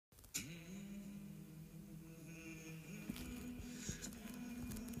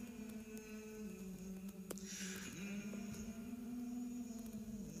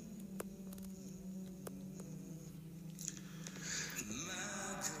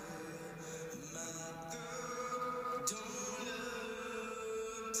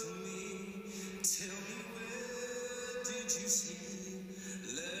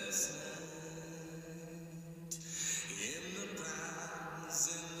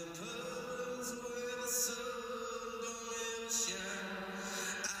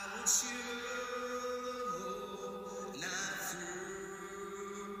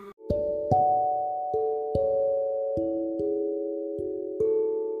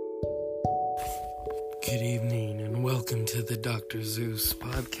Good evening and welcome to the Dr. Zeus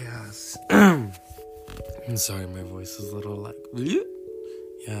podcast. I'm sorry, my voice is a little like, yeah,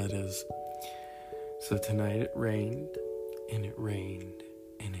 it is. So tonight it rained, and it rained,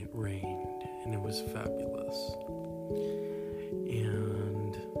 and it rained, and it was fabulous.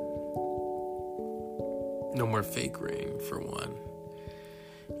 And no more fake rain for one.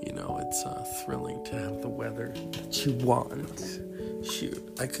 You know, it's thrilling to have the weather that you want.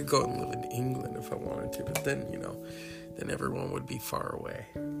 Shoot, I could go and live in England if I wanted to, but then, then everyone would be far away.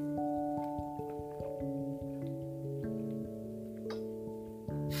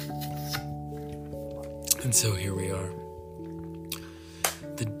 And so here we are,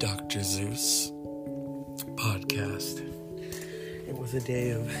 the Dr. Zeus podcast. It was a day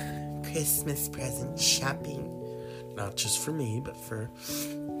of Christmas present shopping, not just for me, but for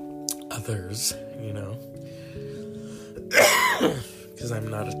others, because I'm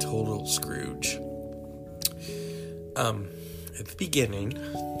not a total Scrooge. At the beginning,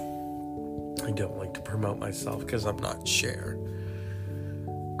 I don't like to promote myself because I'm not Cher.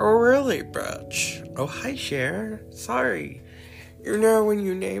 Oh, really, Butch? Oh, hi, Cher. Sorry. When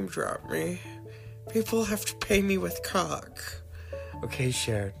you name drop me, people have to pay me with cock. Okay,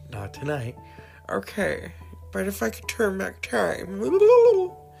 Cher, not tonight. Okay, but if I could turn back time.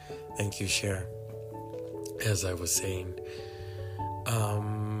 Thank you, Cher. As I was saying,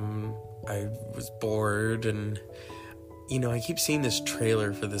 I was bored and, I keep seeing this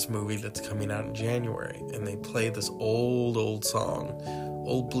trailer for this movie that's coming out in January, and they play this old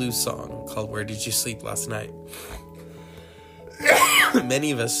blues song called Where Did You Sleep Last Night?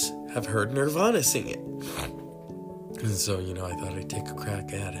 Many of us have heard Nirvana sing it. And so, I thought I'd take a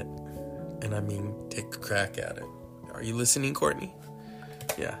crack at it. And I mean, take a crack at it. Are you listening, Courtney?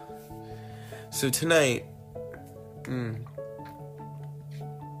 Yeah. So tonight,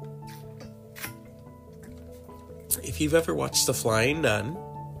 if you've ever watched The Flying Nun,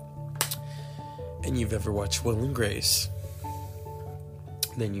 and you've ever watched Will and Grace,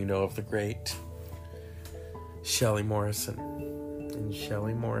 then you know of the great Shelley Morrison. And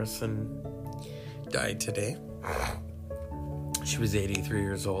Shelley Morrison died today. She was 83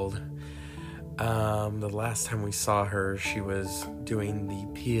 years old. The last time we saw her, she was doing the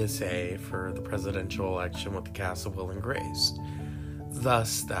PSA for the presidential election with the cast of Will and Grace.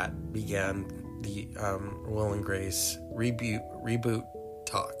 Thus, that began the Will and Grace reboot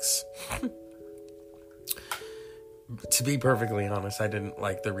talks. To be perfectly honest, I didn't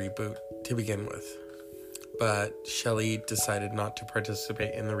like the reboot to begin with. But Shelley decided not to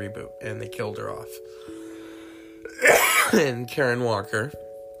participate in the reboot, and they killed her off. And Karen Walker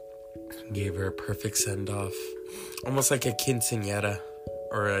gave her a perfect send-off. Almost like a quinceañera.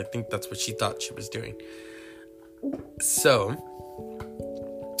 Or I think that's what she thought she was doing. So,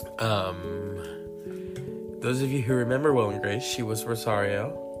 those of you who remember Will and Grace, she was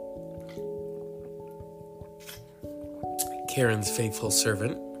Rosario, Karen's faithful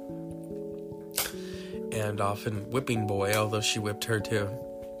servant, and often whipping boy, although she whipped her too.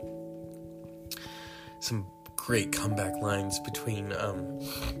 Some great comeback lines between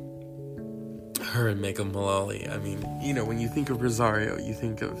her and Megan Mullally. I mean, when you think of Rosario, you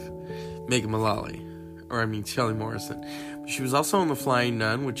think of Megan Mullally, Shelley Morrison. She was also on The Flying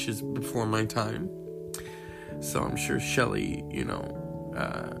Nun, which is before my time. So I'm sure Shelley,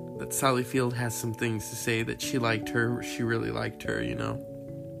 that Sally Field has some things to say that she liked her. She really liked her,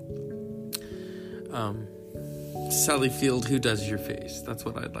 Sally Field, who does your face? That's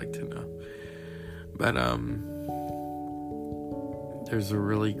what I'd like to know. But, there's a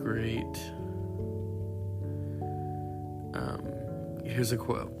really great, here's a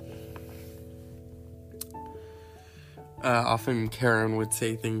quote. Often Karen would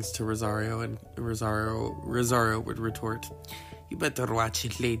say things to Rosario, and Rosario would retort, "You better watch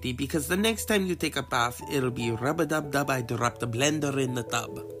it, lady, because the next time you take a bath, it'll be rub-a-dub-dub, I dropped the blender in the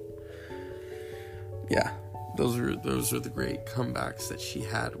tub." Yeah, those were the great comebacks that she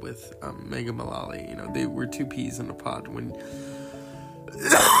had with Megan Mullally. They were two peas in a pod. When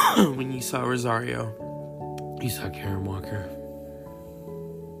when you saw Rosario, you saw Karen Walker.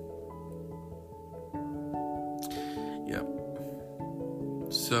 Yep.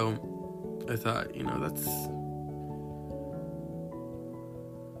 So I thought, it was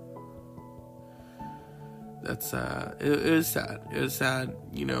sad. It was sad,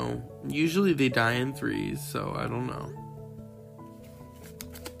 usually they die in threes, so I don't know.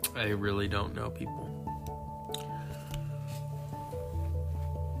 I really don't know, people.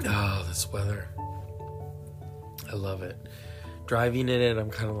 Oh, this weather. I love it. Driving in it,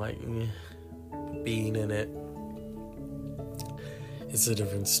 I'm kind of like, being in it, it's a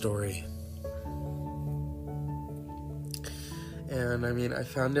different story. And I mean, I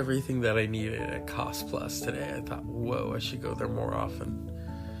found everything that I needed at Cost Plus today. I thought, whoa, I should go there more often.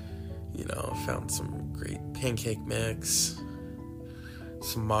 You know, found some great pancake mix,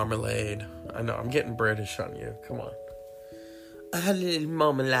 some marmalade. I know, I'm getting British on you. Come on. I had a little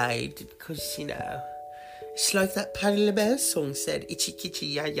marmalade because, you know, it's like that Patti LaBelle song said, itchy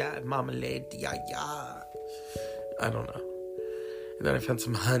kitchy ya ya, marmalade ya ya. I don't know. And then I found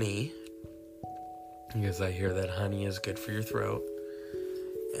some honey, because I hear that honey is good for your throat.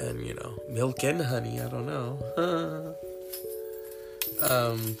 And, you know, milk and honey, I don't know.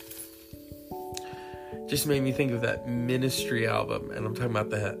 Just made me think of that Ministry album, and I'm talking about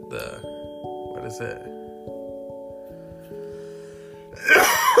the what is it?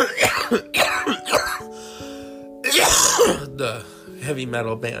 The heavy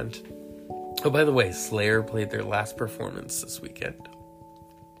metal band. Oh, by the way, Slayer played their last performance this weekend.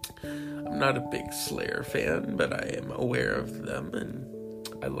 I'm not a big Slayer fan, but I am aware of them, and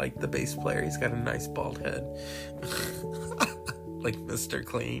I like the bass player. He's got a nice bald head. Like Mr.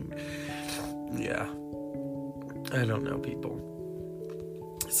 Clean. Yeah. I don't know, people.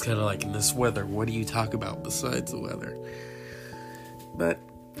 It's kind of like in this weather, what do you talk about besides the weather? But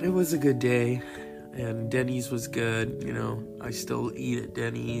it was a good day, and Denny's was good. You know, I still eat at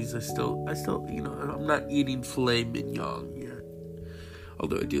Denny's. I still, you know, I'm not eating filet mignon yet.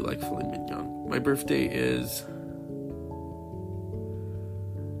 Although I do like filet mignon. My birthday is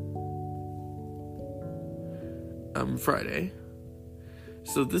Friday.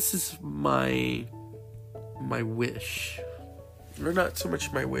 So this is my wish. Or not so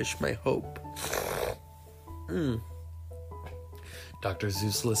much my wish, my hope. Dr.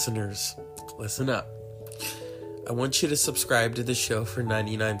 Zeus listeners, listen up. I want you to subscribe to the show for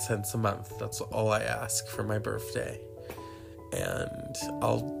 99 cents a month. That's all I ask for my birthday. And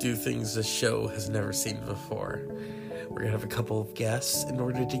I'll do things this show has never seen before. We're going to have a couple of guests. In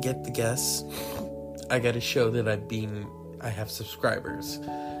order to get the guests, I got to show that I have subscribers,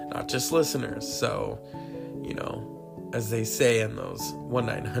 not just listeners. So, you know, as they say in those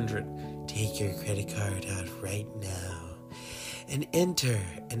 1-900, take your credit card out right now and enter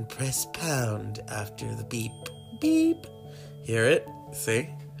and press pound after the beep, beep. Hear it? See?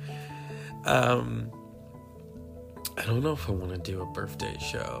 I don't know if I want to do a birthday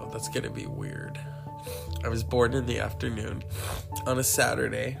show. That's going to be weird. I was born in the afternoon on a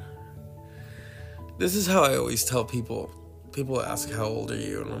Saturday. This is how I always tell people. People ask, how old are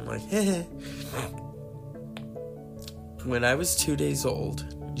you? And I'm like, heh. When I was 2 days old,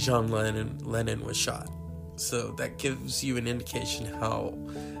 John Lennon was shot. So that gives you an indication how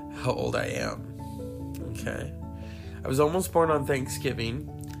old I am. Okay. I was almost born on Thanksgiving.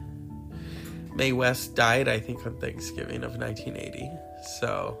 Mae West died, I think, on Thanksgiving of 1980.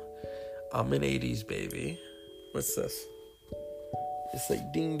 So, I'm an 80s baby. What's this? It's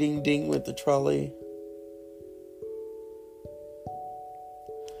like ding, ding, ding with the trolley.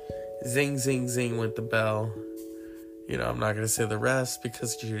 Zing, zing, zing with the bell. You know, I'm not going to say the rest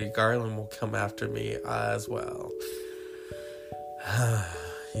because Judy Garland will come after me as well.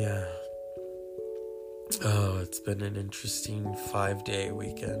 Yeah. Oh, it's been an interesting 5-day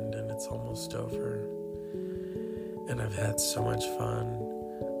weekend and it's almost over. And I've had so much fun.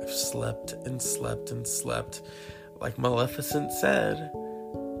 I've slept and slept and slept. Like Maleficent said,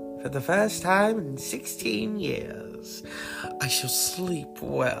 for the first time in 16 years, I shall sleep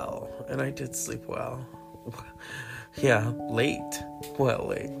well. And I did sleep well. Yeah, late. Well,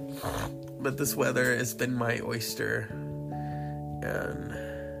 late. But this weather has been my oyster. And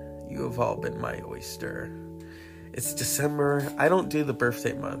you have all been my oyster. It's December. I don't do the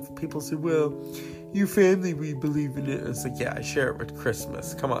birthday month. People say, well, your family, we believe in it. It's like, yeah, I share it with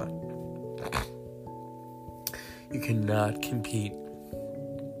Christmas. Come on. You cannot compete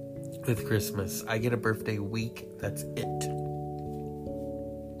with Christmas. I get a birthday week. That's it.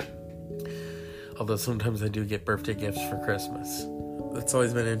 Although sometimes I do get birthday gifts for Christmas. That's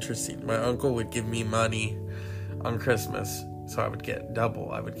always been interesting. My uncle would give me money on Christmas. So I would get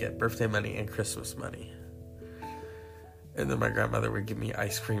double. I would get birthday money and Christmas money. And then my grandmother would give me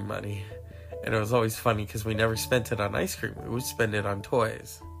ice cream money. And it was always funny because we never spent it on ice cream. We would spend it on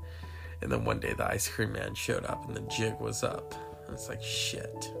toys. And then one day the ice cream man showed up and the jig was up. And it's like,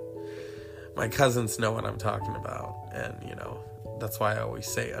 shit. My cousins know what I'm talking about. And, you know, that's why I always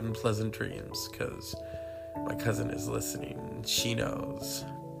say unpleasant dreams. Because my cousin is listening. And she knows.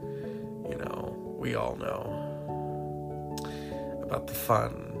 You know, we all know about the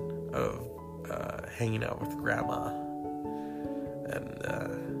fun of hanging out with grandma and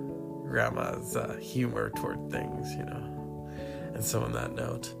grandma's humor toward things, you know. And so on that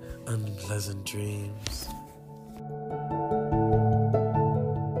note, unpleasant dreams.